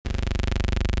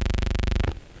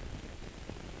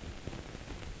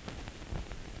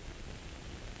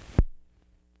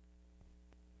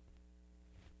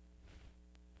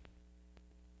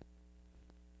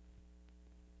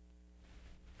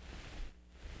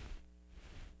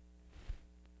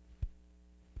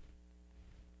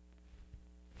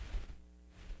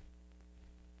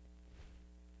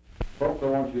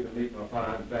also want you to meet my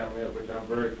fine family, of which I'm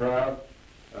very proud.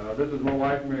 This is my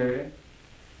wife, Mary.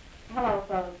 Hello,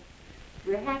 folks.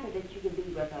 We're happy that you could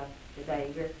be with us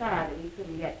today. We're sorry that we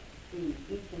couldn't get to see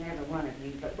each and every one of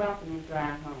you, but welcome into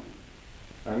our home.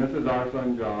 And this is our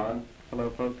son, John. Hello,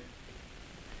 folks.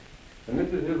 And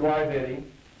this is his wife, Eddie.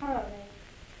 Hello, Eddie.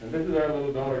 And this is our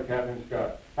little daughter, Catherine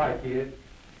Scott. Hi, kids.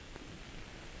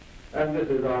 And this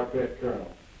is our pet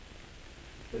Colonel.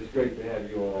 It's great to have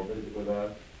you all visit with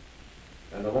us.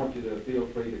 And I want you to feel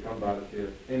free to come by us here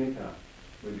anytime.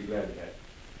 We'd be glad to have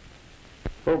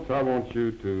you. Folks, I want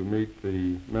you to meet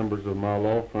the members of my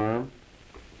law firm.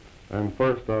 And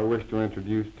first, I wish to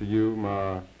introduce to you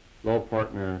my law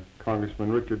partner,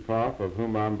 Congressman Richard Pfaff, of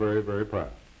whom I'm very, very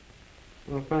proud.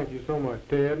 Well, thank you so much,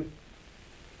 Ted.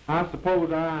 I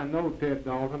suppose I know Ted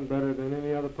Dalton better than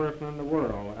any other person in the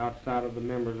world outside of the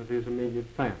members of his immediate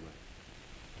family.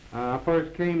 I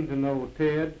first came to know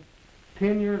Ted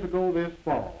 10 years ago this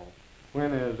fall,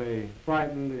 when as a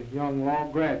frightened young law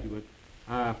graduate,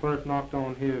 I first knocked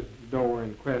on his door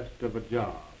in quest of a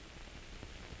job.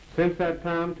 Since that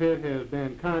time, Ted has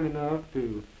been kind enough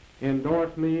to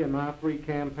endorse me in my 3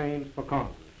 campaigns for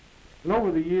Congress. And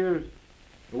over the years,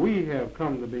 we have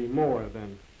come to be more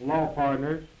than law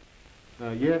partners,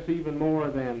 yes, even more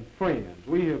than friends.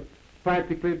 We have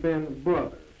practically been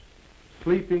brothers,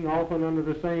 sleeping often under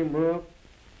the same roof,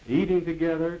 eating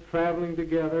together, traveling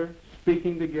together,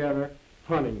 speaking together,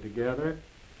 hunting together.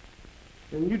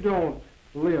 And you don't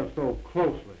live so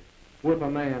closely with a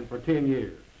man for 10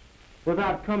 years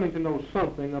without coming to know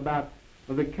something about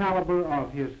the caliber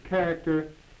of his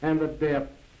character and the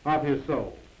depth of his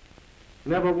soul.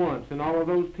 Never once in all of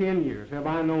those 10 years have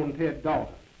I known Ted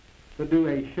Dalton to do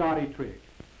a shoddy trick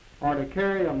or to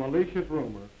carry a malicious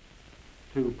rumor,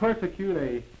 to persecute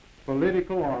a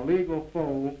political or legal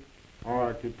foe,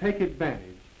 or to take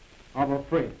advantage of a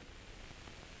friend.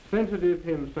 Sensitive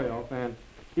himself and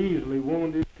easily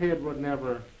wounded, Ted would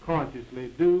never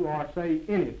consciously do or say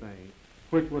anything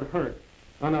which would hurt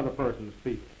another person's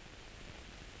feelings.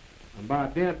 And by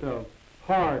dint of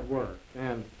hard work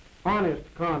and honest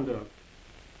conduct,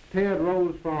 Ted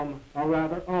rose from a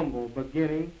rather humble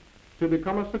beginning to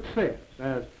become a success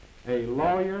as a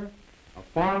lawyer, a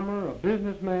farmer, a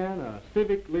businessman, a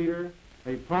civic leader,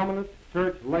 a prominent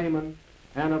church layman,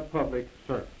 and a public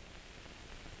servant.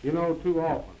 You know, too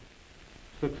often,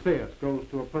 success goes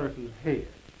to a person's head.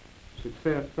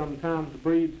 Success sometimes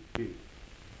breeds you.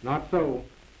 Not so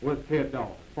with Ted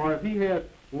Dalton. For if he has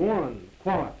one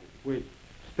quality which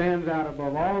stands out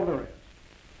above all the rest,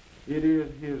 it is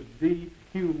his deep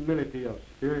humility of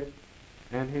spirit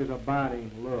and his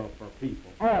abiding love for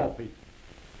people, all people.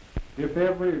 If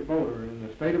every voter in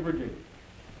the state of Virginia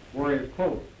were as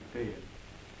close to Ted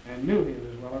and knew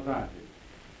him as well as I do,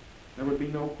 there would be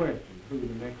no question who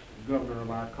the next governor of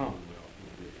our Commonwealth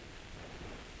would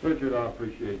be. Richard, I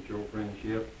appreciate your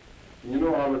friendship. And you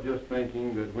know, I was just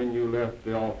thinking that when you left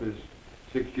the office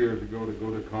 6 years ago to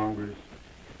go to Congress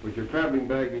with your traveling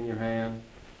bag in your hand,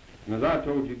 and as I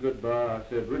told you goodbye, I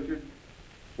said, Richard,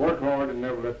 work hard and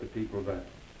never let the people down.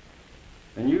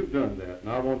 And you've done that, and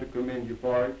I want to commend you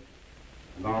for it.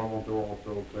 And I want to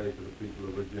also say to the people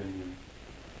of Virginia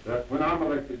that when I'm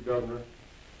elected governor,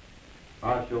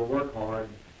 I shall work hard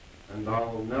and I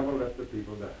will never let the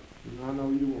people down. And I know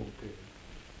you won't, Ted.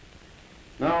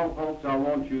 Now, folks, I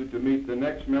want you to meet the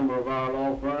next member of our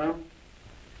law firm,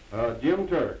 Jim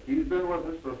Turk. He's been with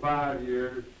us for 5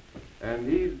 years,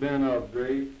 and he's been of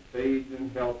great aid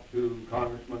and help to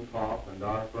Congressman Pfaff and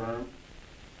our firm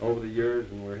over the years,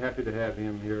 and we're happy to have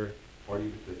him here for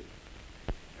you to see.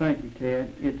 Thank you,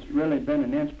 Ted. It's really been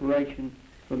an inspiration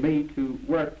for me to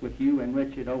work with you and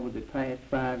Richard over the past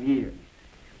 5 years.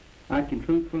 I can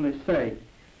truthfully say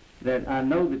that I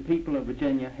know the people of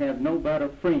Virginia have no better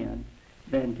friend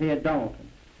than Ted Dalton,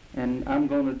 and I'm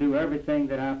going to do everything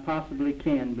that I possibly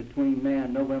can between now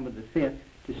and November the 5th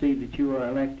to see that you are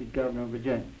elected governor of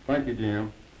Virginia. Thank you,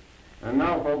 Jim. And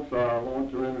now, folks, I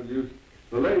want to introduce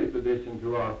the latest addition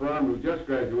to our firm who just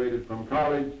graduated from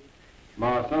college,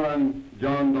 my son,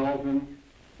 John Dalton.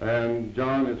 And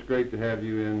John, it's great to have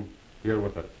you in here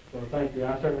with us. Well, thank you.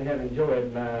 I certainly have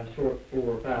enjoyed my short 4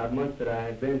 or 5 months that I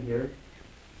have been here.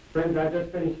 Friends, I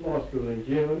just finished law school in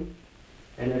June,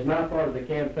 and as my part of the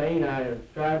campaign, I have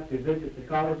tried to visit the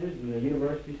colleges and the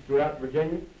universities throughout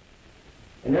Virginia.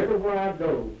 And everywhere I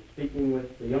go, speaking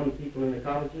with the young people in the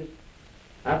colleges,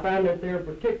 I find that they're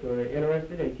particularly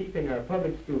interested in keeping our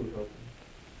public schools open.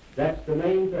 That's the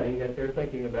main thing that they're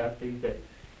thinking about these days.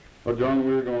 Well, John,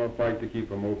 we're going to fight to keep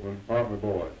them open, aren't we,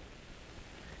 boys?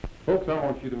 Folks, I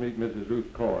want you to meet Mrs.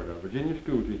 Ruth Cord, a Virginia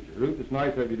school teacher. Ruth, it's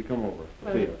nice to have you to come over.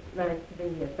 Well, See it's us. nice to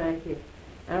be here. Thank you.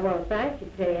 I want to thank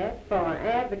you, Ted, for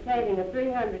advocating a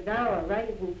 $300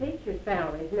 raise in teacher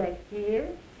salaries next year.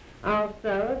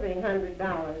 Also,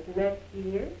 $300 next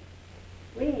year.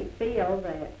 We feel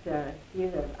that you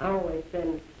have always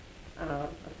been a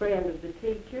friend of the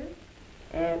teacher,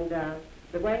 and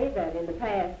the way that in the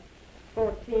past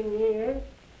 14 years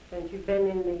since you've been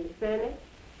in the Senate,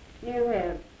 you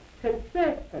have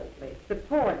consistently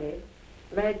supported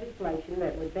legislation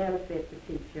that would benefit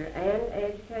the teacher and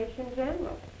education in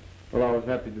general. Well, I was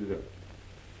happy to do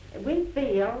that. We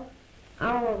feel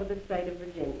all over the state of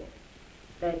Virginia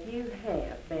that you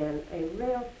have been a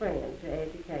real friend to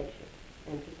education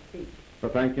and to the teacher.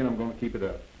 Well, thank you, and I'm going to keep it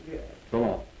up. Good. So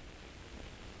long.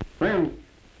 Friends,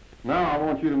 now I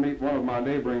want you to meet one of my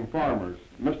neighboring farmers,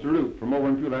 Mr. Root from over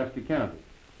in Pulaski County.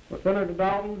 Well, Senator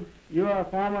Dalton, you are a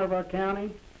farmer of our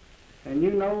county, and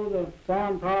you know the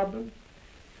farm problems,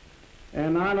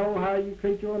 and I know how you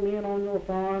treat your men on your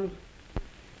farms.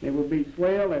 It would be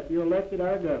swell if you elected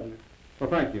our governor. Well,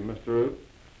 thank you, Mr. Root.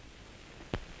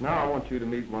 Now I want you to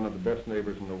meet one of the best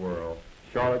neighbors in the world,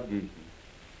 Charlotte Geeson.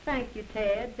 Thank you,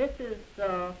 Ted. This is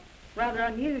rather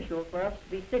unusual for us to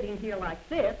be sitting here like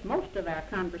this. Most of our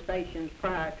conversations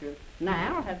prior to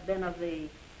now have been of the,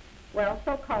 well,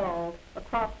 so-called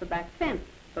across-the-back fence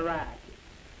variety.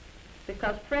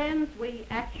 Because, friends, we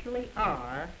actually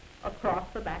are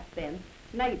across-the-back fence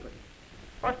neighbors.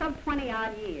 For some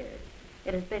 20-odd years,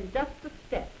 it has been just a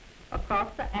step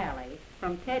across the alley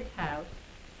from Ted's house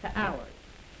to ours.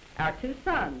 Our two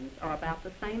sons are about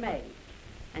the same age,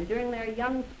 and during their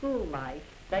young school life,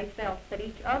 they felt that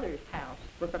each other's house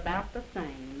was about the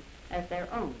same as their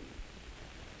own.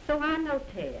 So I know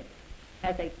Ted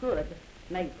as a good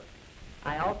neighbor.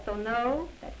 I also know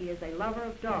that he is a lover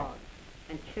of dogs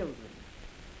and children,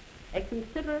 a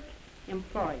considerate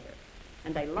employer,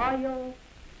 and a loyal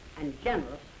and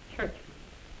generous churchman.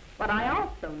 But I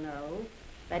also know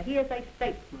that he is a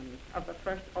statesman of the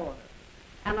first order,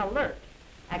 an alert,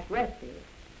 aggressive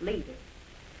leader.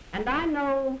 And I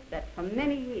know that for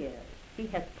many years he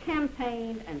has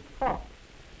campaigned and fought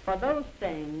for those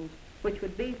things which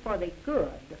would be for the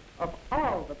good of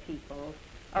all the people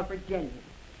of Virginia.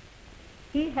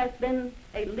 He has been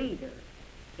a leader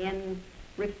in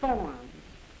reform,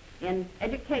 in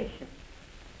education,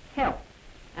 health,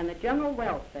 and the general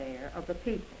welfare of the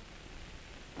people.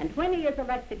 And when he is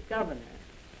elected governor,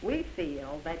 we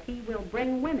feel that he will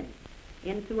bring women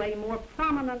into a more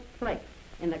prominent place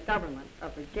in the government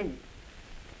of Virginia.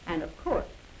 And of course,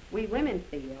 we women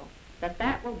feel that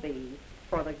that will be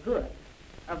for the good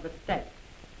of the state.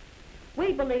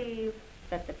 We believe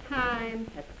that the time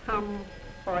has come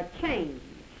for a change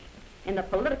in the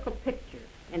political picture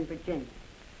in Virginia.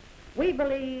 We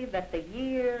believe that the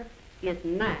year is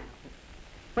now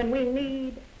when we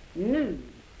need new,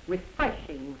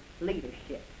 refreshing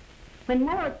leadership, when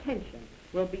more attention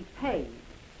will be paid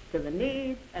to the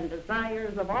needs and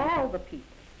desires of all the people,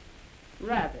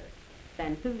 rather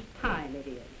than whose time it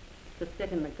is to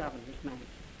sit in the governor's mansion.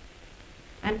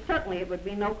 And certainly it would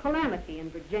be no calamity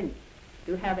in Virginia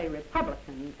to have a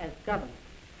Republican as governor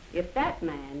if that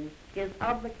man is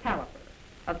of the caliber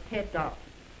of Ted Dalton.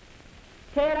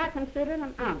 Ted, I consider it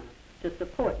an honor to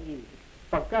support you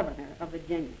for governor of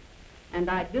Virginia, and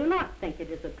I do not think it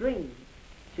is a dream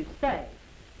to say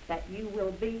that you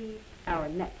will be our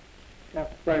next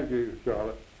governor. Thank you,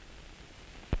 Charlotte.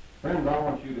 Friends, I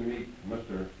want you to meet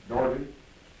Mr. Doherty,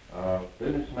 a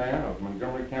businessman of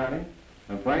Montgomery County.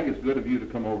 And Frank, it's good of you to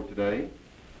come over today.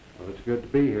 Well, it's good to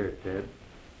be here, Ted.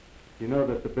 You know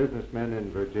that the businessmen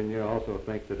in Virginia also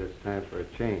think that it's time for a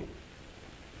change.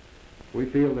 We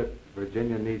feel that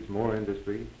Virginia needs more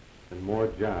industry and more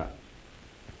jobs.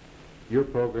 Your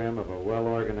program of a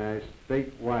well-organized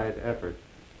statewide effort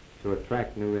to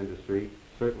attract new industry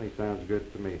certainly sounds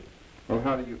good to me. Well,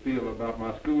 how do you feel about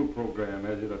my school program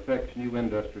as it affects new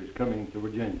industries coming to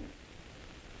Virginia?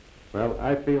 Well,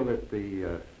 I feel that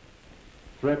the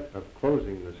threat of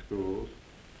closing the schools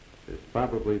is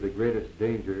probably the greatest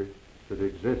danger that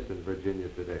exists in Virginia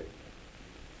today.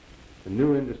 The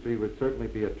new industry would certainly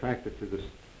be attracted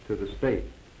to the state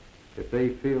if they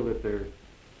feel that there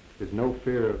is no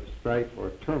fear of strife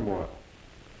or turmoil.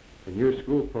 And your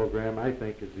school program, I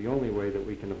think, is the only way that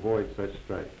we can avoid such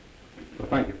strife. Well,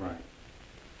 thank you, Frank.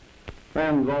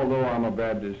 Friends, although I'm a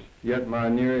Baptist, yet my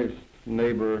nearest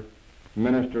neighbor,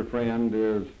 minister friend,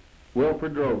 is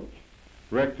Wilfred Roach,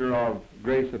 rector of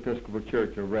Grace Episcopal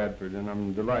Church of Radford, and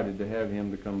I'm delighted to have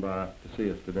him to come by to see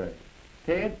us today.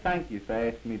 Ted, thank you for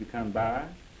asking me to come by.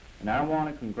 and I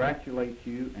want to congratulate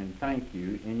you and thank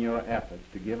you in your efforts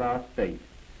to give our state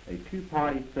a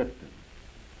two-party system,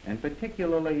 and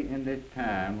particularly in this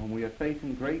time when we are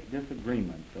facing great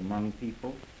disagreements among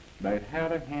people about how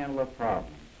to handle a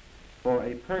problem. For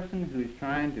a person who is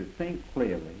trying to think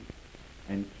clearly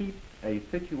and keep a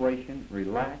situation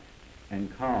relaxed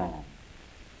and calm.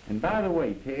 And by the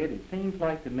way, Ted, it seems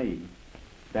like to me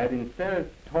that instead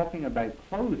of talking about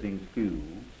closing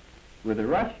schools, with the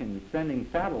Russians sending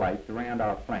satellites around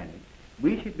our planet,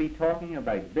 we should be talking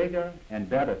about bigger and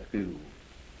better schools.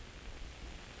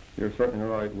 You're certainly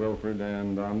right, Wilfred,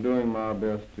 and I'm doing my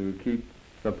best to keep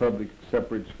the public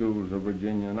separate schools of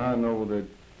Virginia, and I know that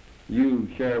you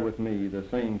share with me the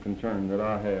same concern that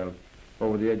I have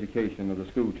over the education of the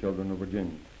school children of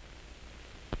Virginia.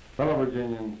 Fellow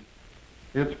Virginians,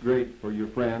 it's great for your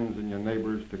friends and your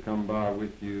neighbors to come by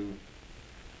with you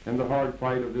in the hard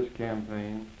fight of this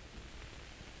campaign.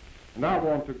 And I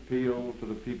want to appeal to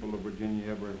the people of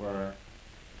Virginia everywhere,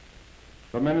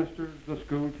 the ministers, the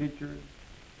school teachers,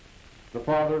 the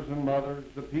fathers and mothers,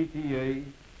 the PTA,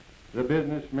 the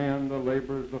businessmen, the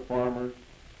laborers, the farmers,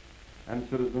 and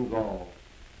citizens all,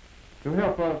 to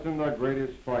help us in the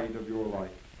greatest fight of your life,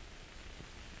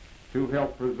 to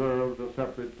help preserve the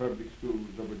separate public schools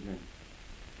of Virginia.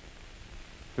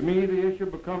 To me, the issue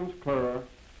becomes clearer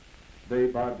day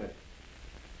by day.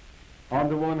 On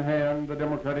the one hand, the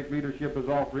Democratic leadership is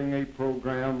offering a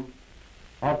program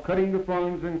of cutting the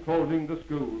funds and closing the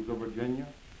schools of Virginia.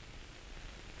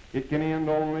 It can end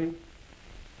only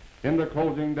in the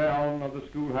closing down of the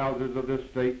schoolhouses of this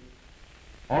state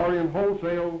or in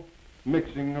wholesale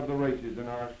mixing of the races in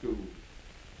our schools.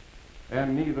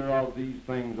 And neither of these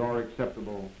things are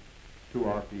acceptable to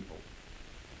our people.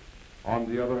 On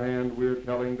the other hand, we're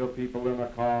telling the people in a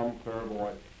calm, clear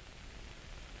voice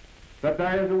that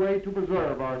there is a way to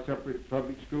preserve our separate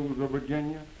public schools of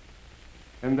Virginia,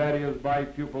 and that is by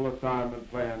pupil assignment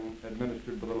plan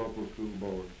administered by the local school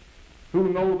boards,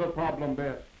 who know the problem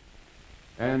best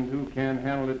and who can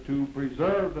handle it to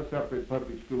preserve the separate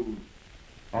public schools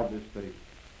of this state.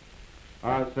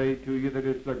 I say to you that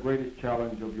it's the greatest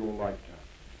challenge of your lifetime.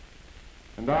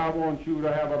 And I want you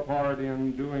to have a part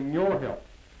in doing your help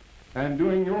and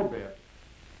doing your best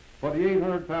for the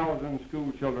 800,000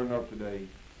 school children of today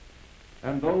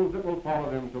and those that will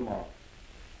follow them tomorrow.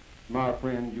 My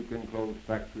friend, you can close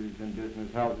factories and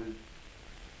business houses.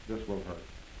 This will hurt.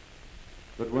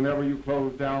 But whenever you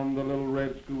close down the little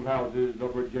red schoolhouses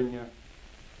of Virginia,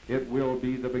 it will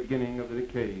be the beginning of the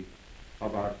decay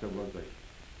of our civilization.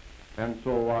 And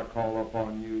so I call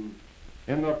upon you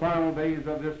in the final days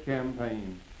of this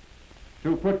campaign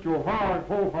to put your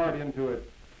whole heart into it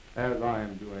as I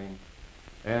am doing,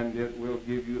 and it will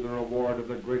give you the reward of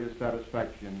the greatest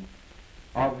satisfaction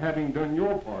of having done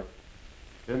your part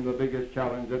in the biggest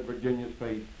challenge that Virginia's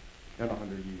faced in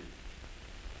 100 years.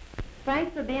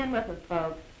 Thanks for being with us,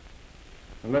 folks.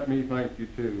 And let me thank you,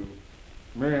 too.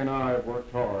 Mary and I have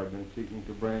worked hard in seeking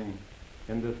to bring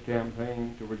in this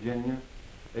campaign to Virginia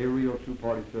a real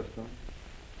two-party system.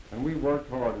 And we worked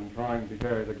hard in trying to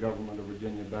carry the government of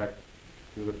Virginia back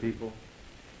to the people.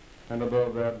 And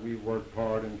above that, we worked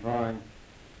hard in trying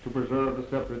to preserve the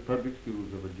separate public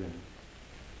schools of Virginia.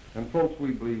 And folks,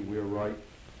 we believe we're right.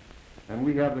 And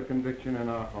we have the conviction in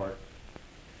our hearts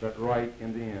that right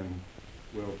in the end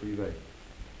will prevail.